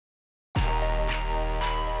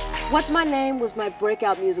What's My Name was my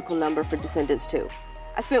breakout musical number for Descendants 2.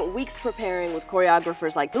 I spent weeks preparing with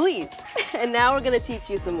choreographers like Louise, and now we're gonna teach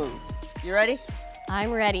you some moves. You ready?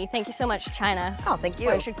 I'm ready. Thank you so much, China. Oh, thank you.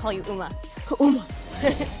 Or I should call you Uma. Uma.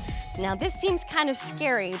 Now this seems kind of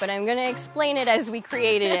scary, but I'm gonna explain it as we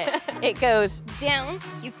created it. It goes down,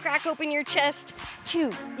 you crack open your chest,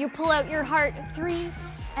 2, you pull out your heart, 3,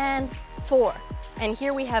 and 4. And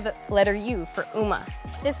here we have the letter U for Uma.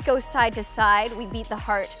 This goes side to side, we beat the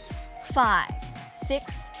heart, 5,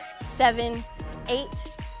 6, 7, 8,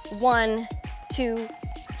 1, 2,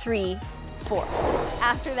 3, 4.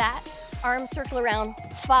 After that, arms circle around,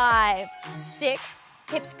 5, 6,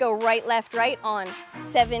 hips go right, left, right on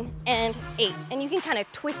 7 and 8. And you can kind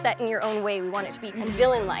of twist that in your own way. We want it to be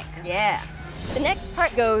villain-like. Yeah. The next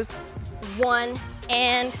part goes 1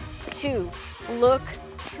 and 2. Look,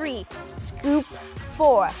 3, scoop,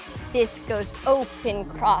 4. This goes open,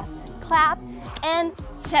 cross, clap, and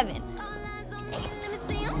 7, 8.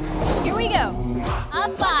 Here we go.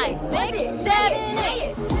 Up 5, 6, 7,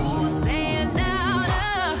 8.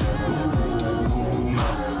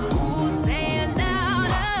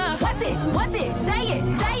 What's it? Say it,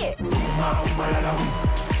 say it.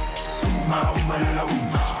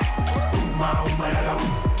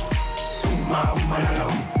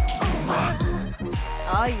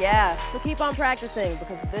 Oh yeah, so keep on practicing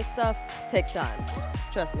because this stuff takes time.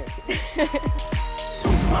 Trust me.